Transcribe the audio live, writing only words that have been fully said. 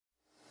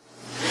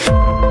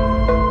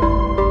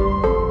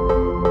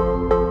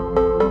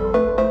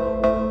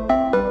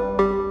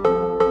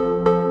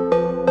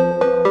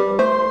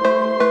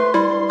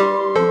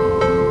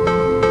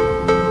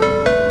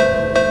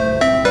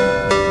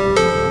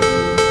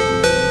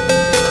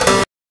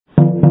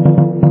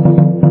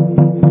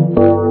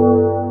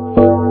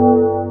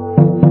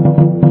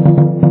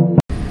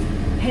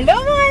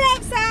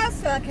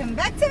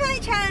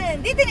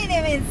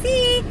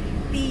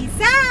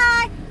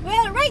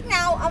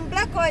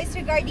is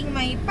regarding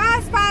my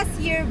past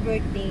year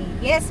birthday.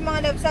 Yes,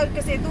 mga loves out,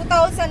 kasi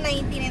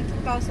 2019 and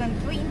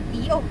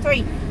 2020,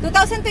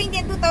 2020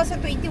 and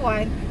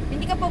 2021,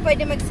 hindi ka po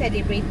pwede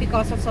mag-celebrate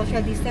because of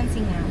social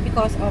distancing nga,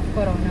 because of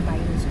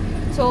coronavirus.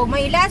 So,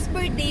 my last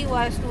birthday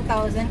was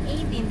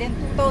 2018, then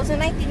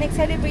 2019,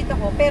 nag-celebrate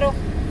ako, pero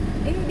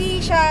hindi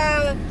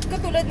siya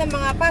katulad ng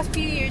mga past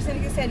few years na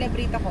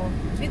nag-celebrate ako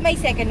with my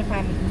second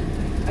family.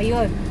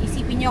 Ayun,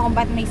 isipin nyo kung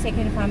ba't may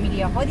second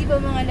family ako, di ba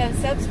mga love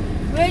subs?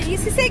 Well,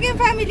 yung si second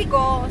family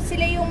ko,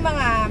 sila yung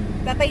mga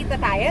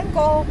tatay-tatayan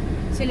ko,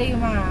 sila yung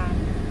mga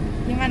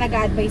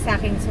nag-a-advise sa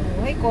akin sa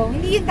buhay ko.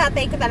 Hindi yung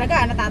tatay ko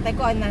talaga, tatay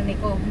ko, nanay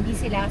ko, hindi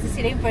sila, kasi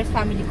sila yung first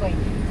family ko eh.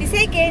 Si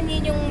second,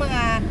 yun yung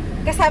mga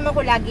kasama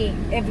ko lagi,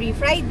 every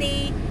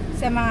Friday,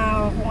 sa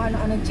mga kung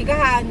ano-anong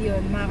chikahan,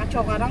 yun, mga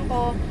kachokarang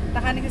ko,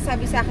 taka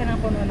nagsasabi sa akin ng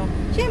kung ano.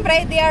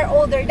 Siyempre, they are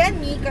older than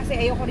me, kasi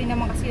ayoko rin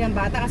naman kasi ng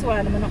bata, kasi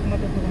wala naman ako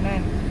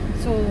matutunan.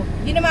 So,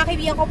 yun ang mga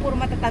kaibigan ko, puro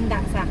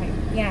matatanda sa akin.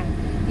 Yan.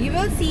 You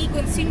will see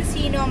kung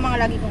sino-sino ang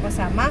mga lagi kong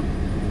kasama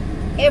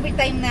every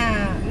time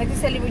na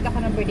nag-celebrate ako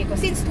ng birthday ko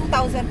since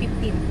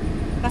 2015.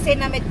 Kasi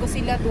na-met ko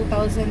sila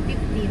 2015.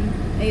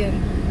 Ayun,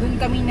 dun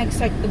kami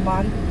nag-start to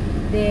bond.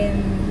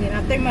 Then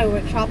after my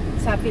workshop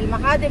sa Film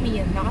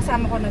Academy, yun,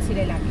 nakasama ko na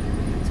sila lagi.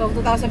 So,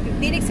 2015,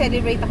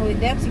 nag-celebrate ako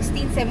with them.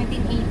 16,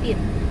 17, 18,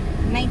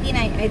 19,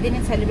 I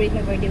didn't celebrate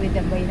my birthday with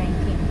them by 19.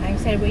 I'm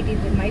celebrated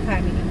with my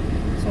family.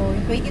 So,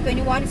 in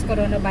 2021 is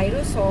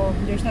coronavirus, so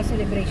there's no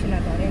celebration at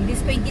all. And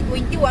this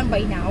 2021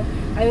 by now,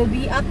 I will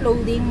be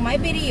uploading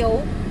my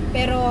video,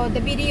 pero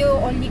the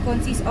video only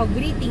consists of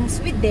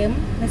greetings with them,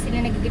 na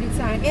sila nag-greet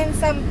sa akin, and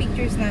some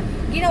pictures na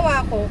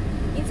ginawa ko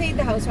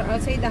inside the house or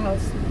outside the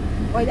house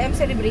while I'm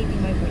celebrating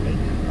my birthday.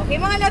 Okay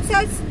mga love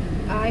cells,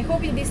 I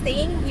hope you'll be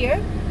staying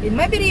here in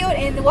my video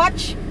and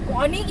watch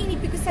kung ano yung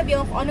inipig ko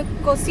sabihin,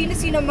 kung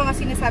sino-sino mga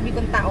sinasabi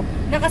kong tao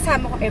na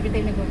kasama ko every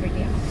time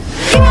nag-birthday ako.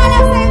 Okay mga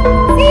love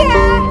cells, see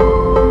ya!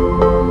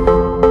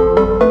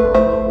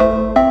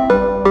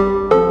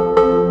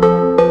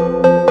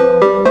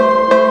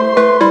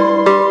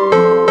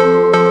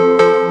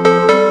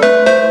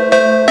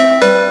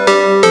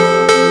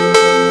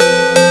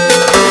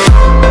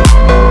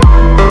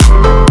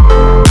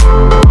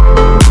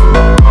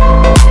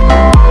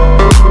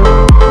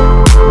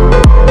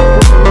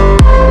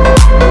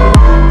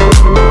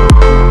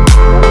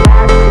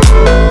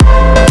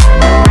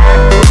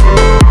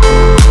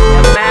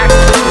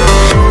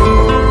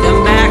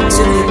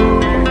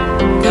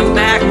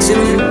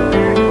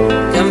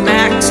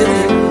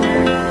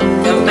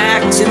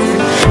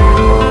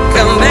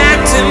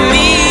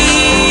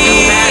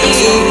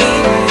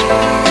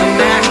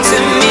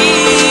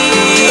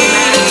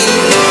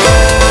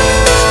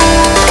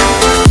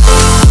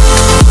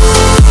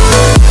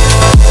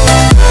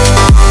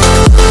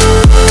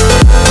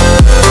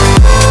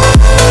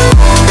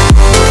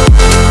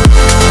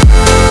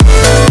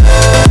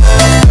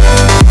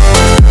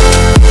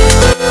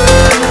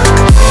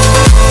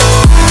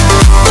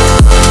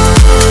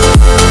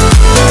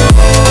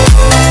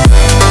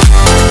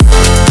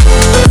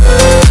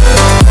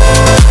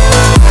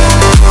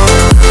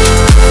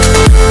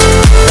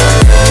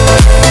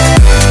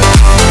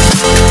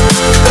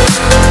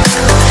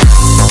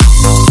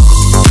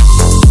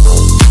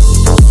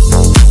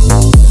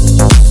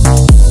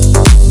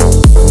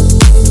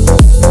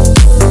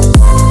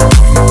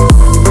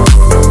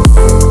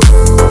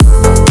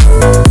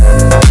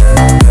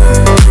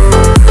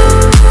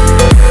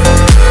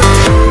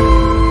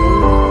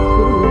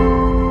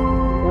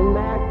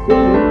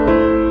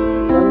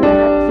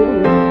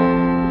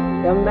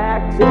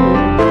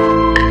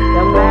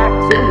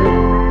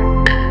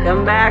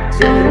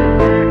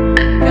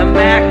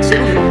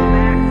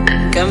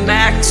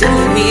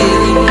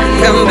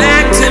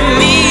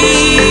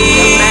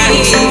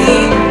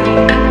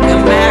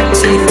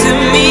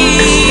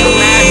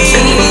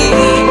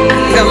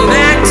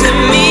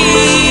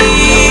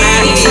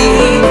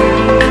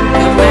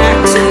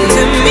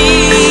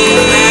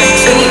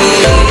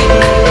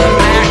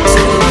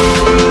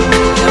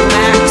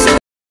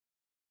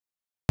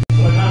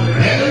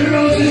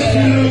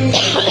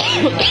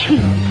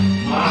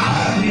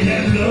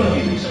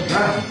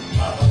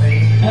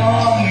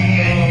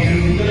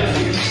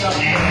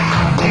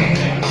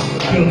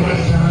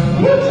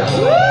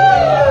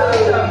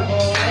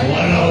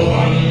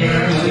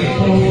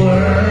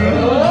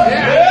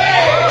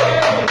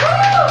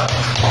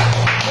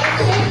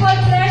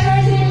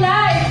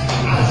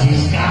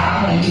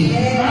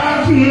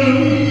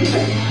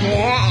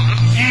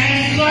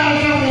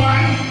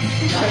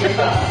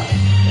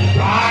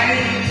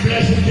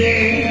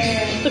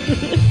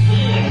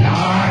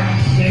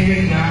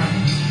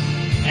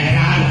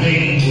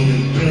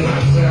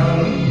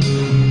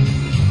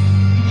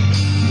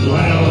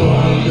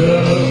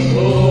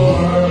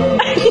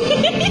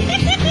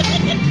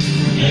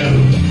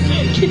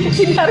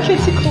 Sinarkin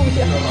si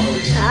Kuya.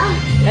 Ha?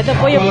 Ito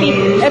po yung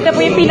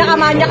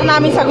pinakamanyak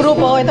namin sa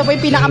grupo. Ito po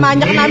yung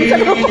pinakamanyak namin sa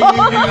grupo.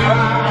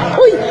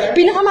 Uy,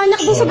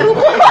 pinakamanyak doon sa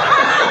grupo.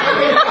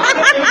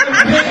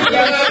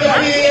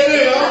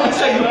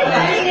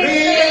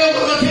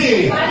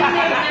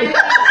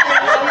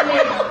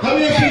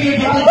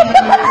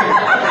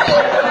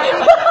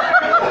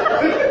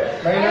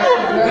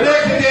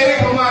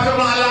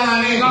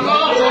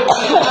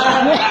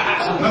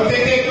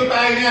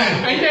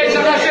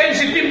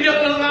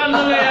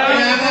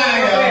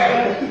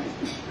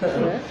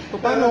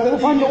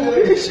 Paano ako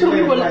mag-picture?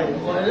 Wala.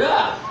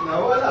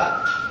 Nawala.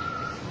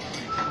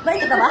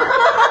 Nakita ba?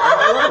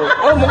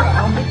 Oh,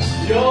 mukha.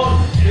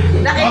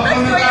 Nakita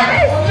ko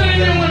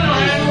yan.